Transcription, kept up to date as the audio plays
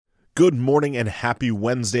Good morning and happy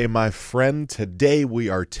Wednesday, my friend. Today we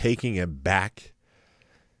are taking it back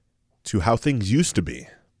to how things used to be.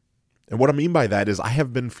 And what I mean by that is I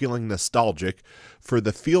have been feeling nostalgic for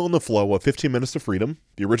the feel and the flow of 15 Minutes to Freedom,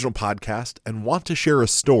 the original podcast, and want to share a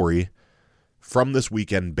story from this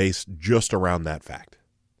weekend based just around that fact.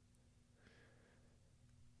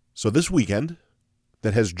 So this weekend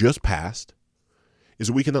that has just passed is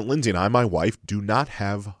a weekend that Lindsay and I, my wife, do not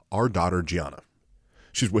have our daughter Gianna.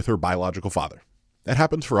 She's with her biological father. That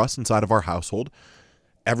happens for us inside of our household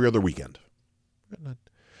every other weekend.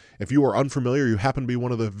 If you are unfamiliar, you happen to be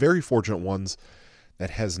one of the very fortunate ones that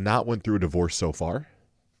has not went through a divorce so far.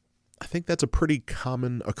 I think that's a pretty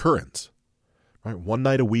common occurrence. Right? One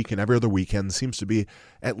night a week and every other weekend seems to be,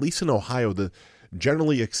 at least in Ohio, the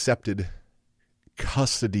generally accepted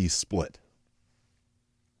custody split.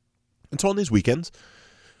 And so on these weekends,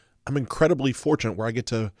 I'm incredibly fortunate where I get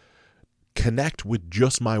to connect with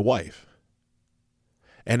just my wife.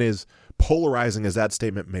 And as polarizing as that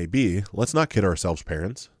statement may be, let's not kid ourselves,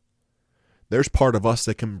 parents. There's part of us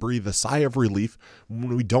that can breathe a sigh of relief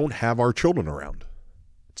when we don't have our children around.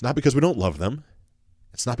 It's not because we don't love them.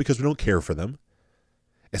 It's not because we don't care for them.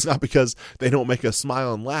 It's not because they don't make us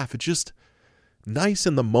smile and laugh. It's just nice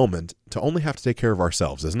in the moment to only have to take care of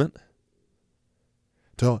ourselves, isn't it?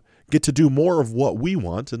 To get to do more of what we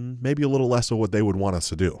want and maybe a little less of what they would want us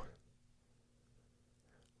to do.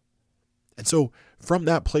 And so from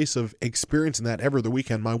that place of experiencing that every other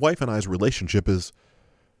weekend, my wife and I's relationship is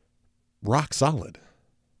rock solid.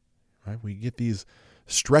 Right? We get these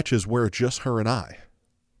stretches where it's just her and I.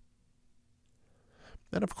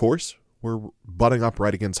 And of course, we're butting up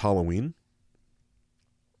right against Halloween.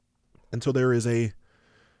 And so there is a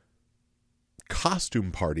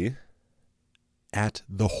costume party at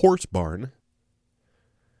the horse barn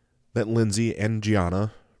that Lindsay and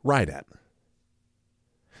Gianna ride at.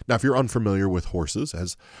 Now, if you're unfamiliar with horses,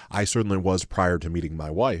 as I certainly was prior to meeting my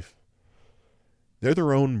wife, they're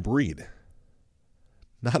their own breed.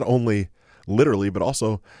 Not only literally, but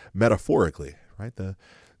also metaphorically, right?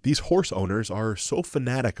 These horse owners are so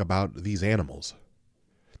fanatic about these animals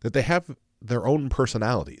that they have their own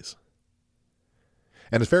personalities.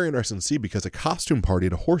 And it's very interesting to see because a costume party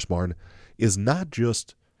at a horse barn is not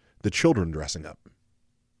just the children dressing up.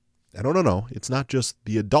 And no, it's not just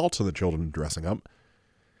the adults and the children dressing up.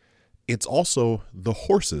 It's also the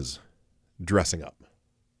horses dressing up.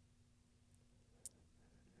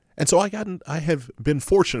 And so I have been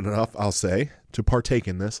fortunate enough, I'll say, to partake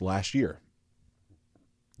in this last year.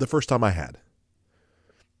 The first time I had.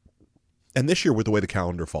 And this year, with the way the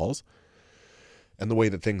calendar falls and the way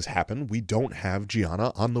that things happen, we don't have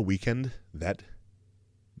Gianna on the weekend that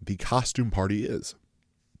the costume party is.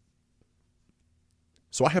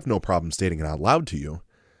 So I have no problem stating it out loud to you.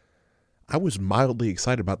 I was mildly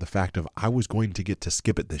excited about the fact of I was going to get to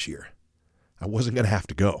skip it this year. I wasn't going to have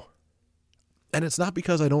to go. And it's not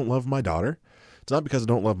because I don't love my daughter. It's not because I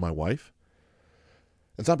don't love my wife.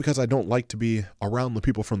 It's not because I don't like to be around the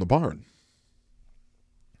people from the barn.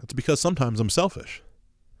 It's because sometimes I'm selfish.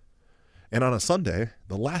 And on a Sunday,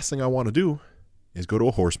 the last thing I want to do is go to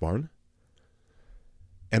a horse barn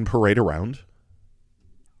and parade around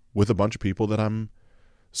with a bunch of people that I'm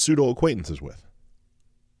pseudo-acquaintances with.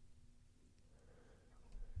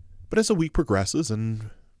 But as the week progresses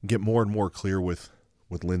and get more and more clear with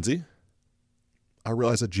Lindsay, I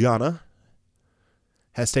realize that Gianna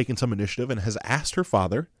has taken some initiative and has asked her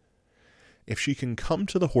father if she can come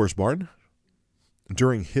to the horse barn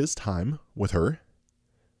during his time with her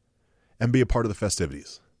and be a part of the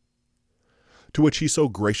festivities, to which he so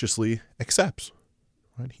graciously accepts.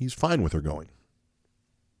 Right? He's fine with her going.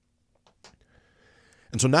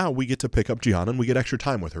 And so now we get to pick up Gianna and we get extra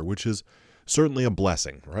time with her, which is certainly a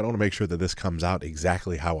blessing. Right? I want to make sure that this comes out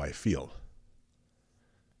exactly how I feel.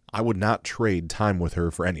 I would not trade time with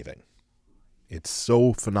her for anything. It's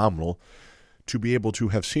so phenomenal to be able to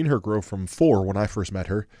have seen her grow from 4 when I first met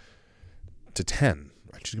her to 10.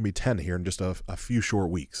 She's going to be 10 here in just a few short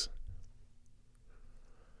weeks.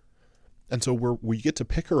 And so we get to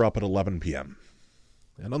pick her up at 11 p.m.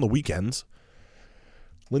 And on the weekends,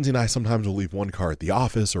 Lindsay and I sometimes will leave one car at the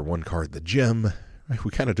office or one car at the gym. Right?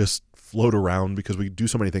 We kind of just float around because we do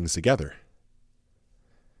so many things together.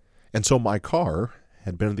 And so my car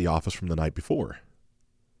had been at the office from the night before.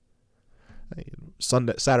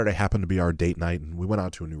 Saturday happened to be our date night, and we went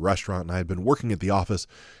out to a new restaurant, and I had been working at the office,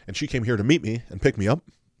 and she came here to meet me and pick me up,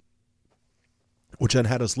 which then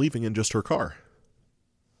had us leaving in just her car.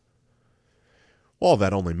 Well,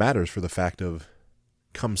 that only matters for the fact of,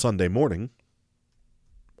 come Sunday morning,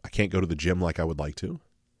 I can't go to the gym like I would like to.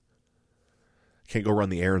 I can't go run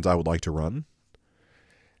the errands I would like to run.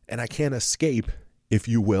 And I can't escape, if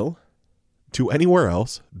you will, to anywhere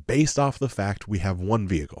else based off the fact we have one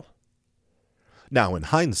vehicle. Now, in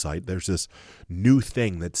hindsight, there's this new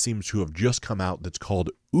thing that seems to have just come out that's called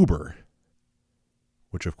Uber,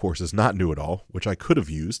 which of course is not new at all, which I could have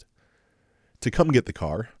used to come get the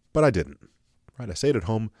car, but I didn't. Right? I stayed at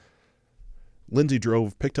home. Lindsay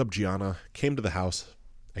drove, picked up Gianna, came to the house,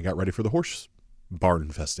 and got ready for the horse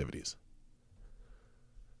barn festivities.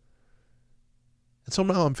 And so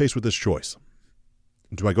now I'm faced with this choice.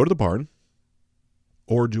 Do I go to the barn,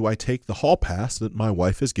 or do I take the hall pass that my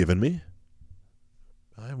wife has given me?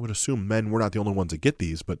 I would assume men, we're not the only ones that get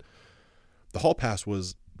these, but the hall pass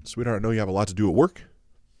was, sweetheart, I know you have a lot to do at work.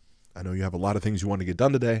 I know you have a lot of things you want to get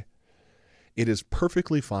done today. It is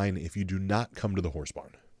perfectly fine if you do not come to the horse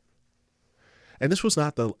barn. And this was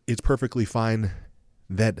not it's perfectly fine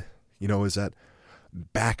that, is that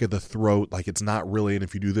back of the throat, like it's not really, and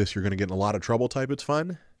if you do this, you're going to get in a lot of trouble type, it's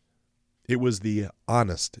fine. It was the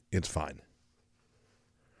honest, it's fine.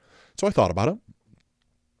 So I thought about it.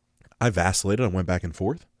 I vacillated. I went back and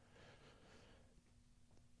forth.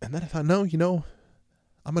 And then I thought, no,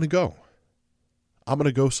 I'm going to go. I'm going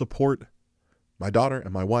to go support my daughter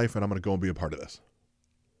and my wife, and I'm going to go and be a part of this.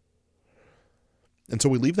 And so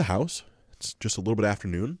we leave the house. It's just a little bit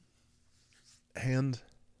afternoon. And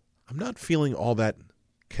I'm not feeling all that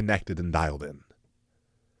connected and dialed in.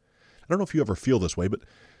 I don't know if you ever feel this way, but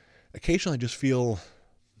occasionally I just feel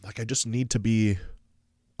like I just need to be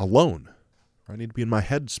alone. I need to be in my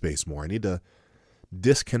head space more. I need to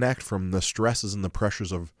disconnect from the stresses and the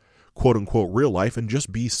pressures of quote unquote real life and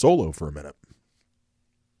just be solo for a minute.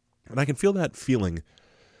 And I can feel that feeling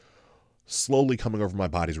slowly coming over my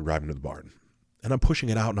body as we're driving to the barn. And I'm pushing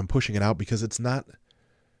it out because it's not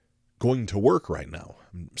going to work right now.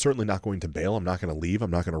 I'm certainly not going to bail. I'm not going to leave. I'm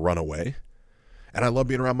not going to run away. And I love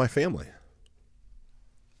being around my family.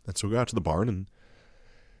 And so we go out to the barn, and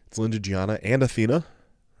it's Linda, Gianna, and Athena,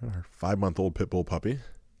 our 5-month-old pit bull puppy.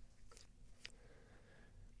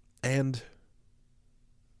 And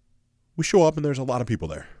we show up, and there's a lot of people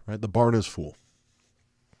there, right? The barn is full.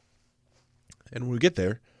 And when we get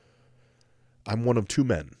there, I'm one of two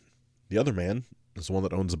men. The other man is the one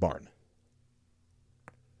that owns the barn.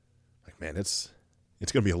 Like, man, it's going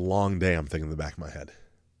to be a long day, I'm thinking in the back of my head.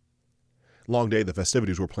 Long day, the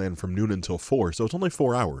festivities were planned from noon until 4, so it's only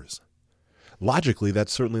 4 hours. Logically,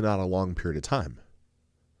 that's certainly not a long period of time.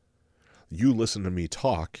 You listen to me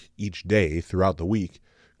talk each day throughout the week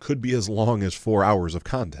could be as long as 4 hours of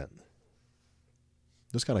content.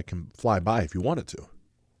 This kind of can fly by if you want it to.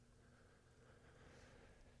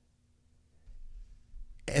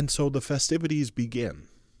 And so the festivities begin.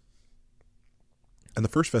 And the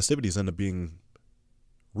first festivities end up being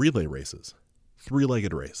relay races.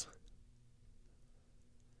 3-legged race.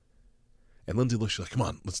 And Lindsay looks, she's like, come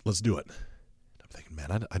on, let's do it. I'm thinking,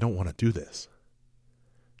 man, I don't want to do this.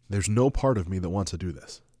 There's no part of me that wants to do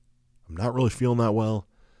this. I'm not really feeling that well.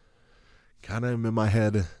 Kind of in my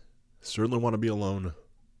head. Certainly want to be alone. I'm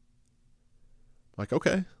like,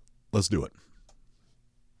 okay, let's do it.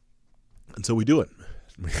 And so we do it.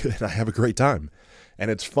 And I have a great time.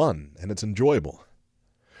 And it's fun. And it's enjoyable.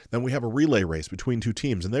 Then we have a relay race between two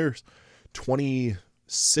teams. And there's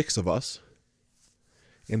 26 of us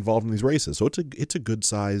involved in these races. So it's a good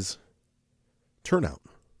size turnout.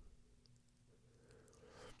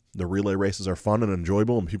 The relay races are fun and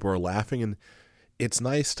enjoyable, and people are laughing, and it's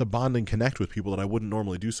nice to bond and connect with people that I wouldn't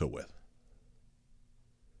normally do so with.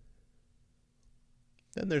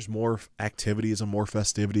 Then there's more activities and more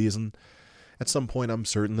festivities, and at some point I'm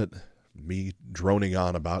certain that me droning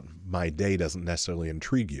on about my day doesn't necessarily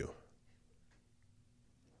intrigue you.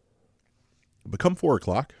 But come 4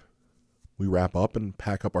 o'clock, we wrap up and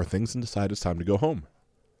pack up our things and decide it's time to go home.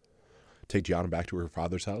 Take Gianna back to her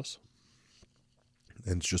father's house.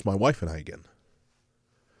 And it's just my wife and I again.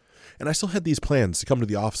 And I still had these plans to come to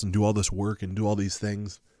the office and do all this work and do all these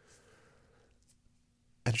things.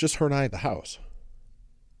 And it's just her and I at the house.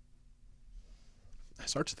 I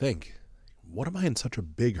start to think, what am I in such a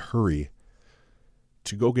big hurry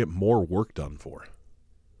to go get more work done for?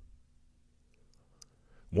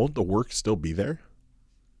 Won't the work still be there?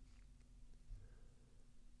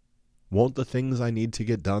 Won't the things I need to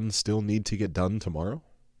get done still need to get done tomorrow?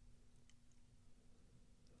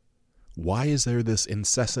 Why is there this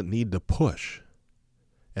incessant need to push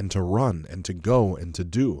and to run and to go and to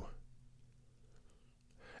do?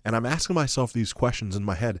 And I'm asking myself these questions in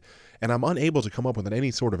my head, and I'm unable to come up with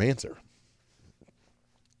any sort of answer.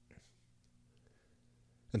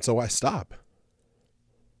 And so I stop.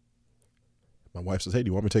 My wife says, hey, do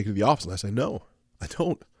you want me to take you to the office? And I say, no, I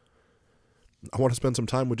don't. I want to spend some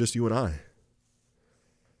time with just you and I.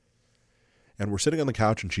 And we're sitting on the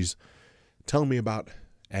couch, and she's telling me about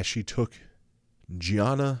as she took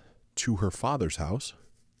Gianna to her father's house,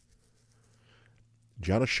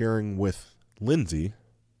 Gianna sharing with Lindsay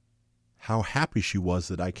how happy she was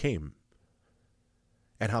that I came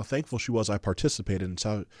and how thankful she was I participated,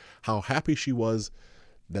 and how happy she was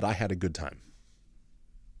that I had a good time.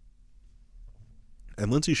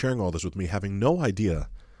 And Lindsay sharing all this with me, having no idea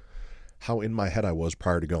how in my head I was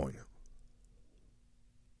prior to going.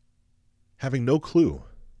 Having no clue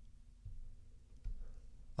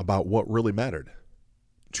about what really mattered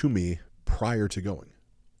to me prior to going.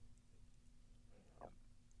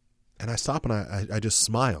 And I stop and I just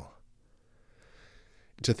smile.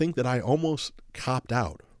 To think that I almost copped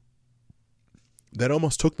out, that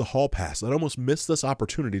almost took the hall pass, that almost missed this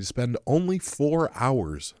opportunity to spend only 4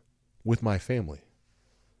 hours with my family.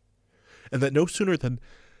 And that no sooner than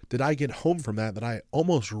did I get home from that I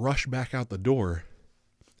almost rushed back out the door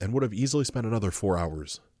and would have easily spent another 4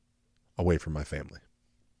 hours away from my family.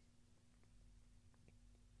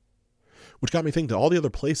 Which got me thinking to all the other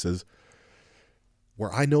places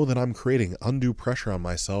where I know that I'm creating undue pressure on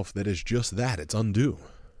myself that is just that, it's undue.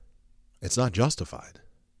 It's not justified.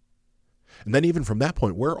 And then even from that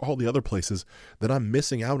point, where are all the other places that I'm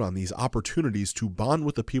missing out on these opportunities to bond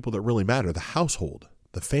with the people that really matter, the household,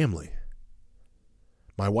 the family,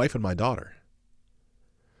 my wife and my daughter?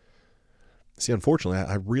 See, unfortunately,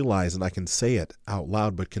 I realize, and I can say it out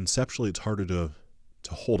loud, but conceptually it's harder to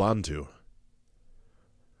hold on to,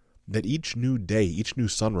 that each new day, each new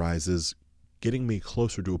sunrise is getting me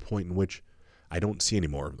closer to a point in which I don't see any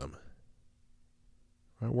more of them.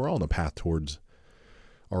 Right? We're all on a path towards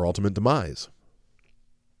our ultimate demise.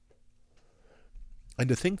 And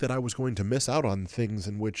to think that I was going to miss out on things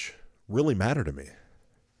in which really matter to me.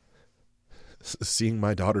 Seeing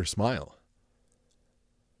my daughter smile.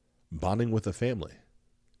 Bonding with the family.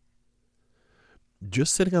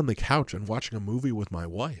 Just sitting on the couch and watching a movie with my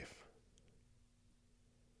wife.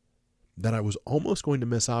 That I was almost going to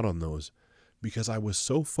miss out on those because I was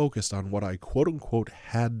so focused on what I quote-unquote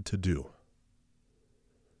had to do.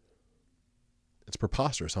 It's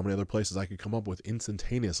preposterous how many other places I could come up with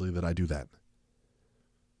instantaneously that I do that.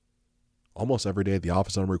 Almost every day at the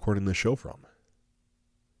office I'm recording this show from.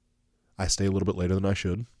 I stay a little bit later than I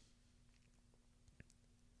should.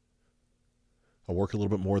 I work a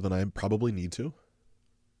little bit more than I probably need to.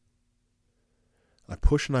 I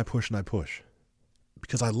push and I push and I push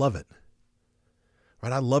because I love it.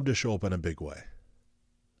 Right? I love to show up in a big way.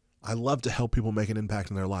 I love to help people make an impact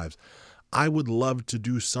in their lives. I would love to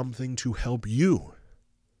do something to help you,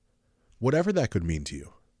 whatever that could mean to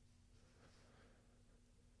you.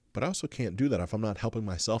 But I also can't do that if I'm not helping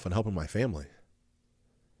myself and helping my family.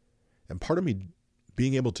 And part of me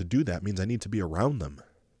being able to do that means I need to be around them,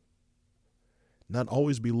 not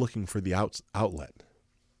always be looking for the outlet.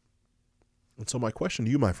 And so my question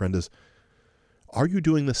to you, my friend, is, are you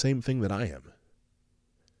doing the same thing that I am?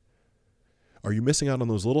 Are you missing out on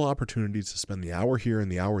those little opportunities to spend the hour here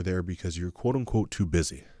and the hour there because you're quote-unquote too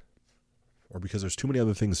busy? Or because there's too many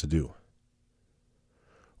other things to do?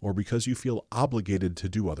 Or because you feel obligated to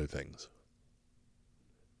do other things?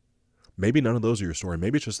 Maybe none of those are your story.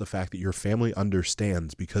 Maybe it's just the fact that your family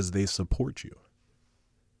understands because they support you.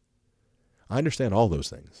 I understand all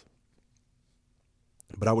those things.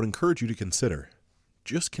 But I would encourage you to consider,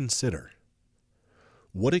 just consider,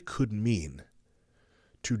 what it could mean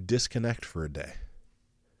to disconnect for a day,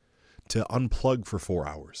 to unplug for 4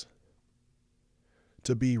 hours,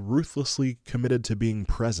 to be ruthlessly committed to being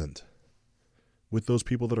present with those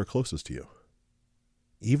people that are closest to you,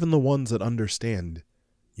 even the ones that understand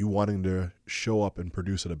you wanting to show up and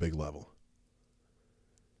produce at a big level.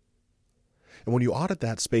 And when you audit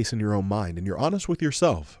that space in your own mind and you're honest with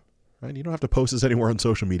yourself, right? You don't have to post this anywhere on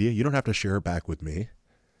social media. You don't have to share it back with me.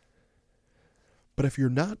 But if you're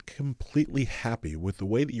not completely happy with the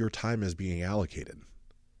way that your time is being allocated,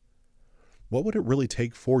 what would it really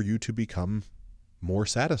take for you to become more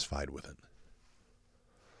satisfied with it?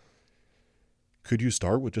 Could you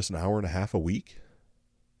start with just an hour and a half a week?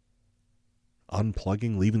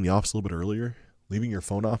 Unplugging, leaving the office a little bit earlier, leaving your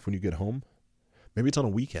phone off when you get home? Maybe it's on a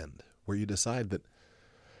weekend where you decide that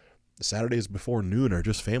Saturdays before noon are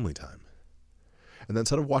just family time. And then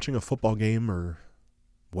instead of watching a football game or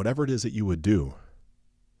whatever it is that you would do,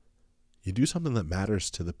 you do something that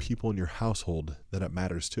matters to the people in your household that it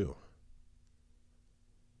matters to.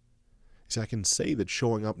 See, I can say that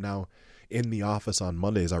showing up now in the office on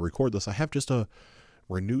Monday as I record this, I have just a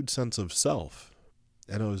renewed sense of self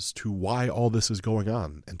and as to why all this is going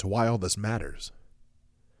on and to why all this matters.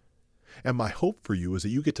 And my hope for you is that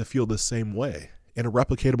you get to feel the same way in a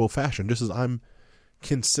replicatable fashion, just as I'm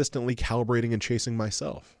consistently calibrating and chasing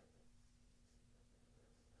myself.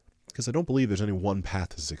 Because I don't believe there's any one path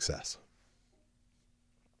to success.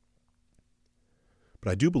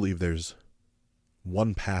 But I do believe there's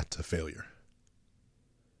one path to failure.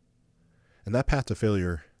 And that path to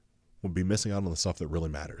failure will be missing out on the stuff that really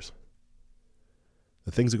matters.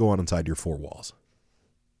 The things that go on inside your four walls.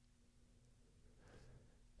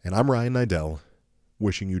 And I'm Ryan Niddel,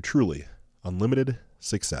 wishing you truly unlimited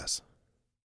success.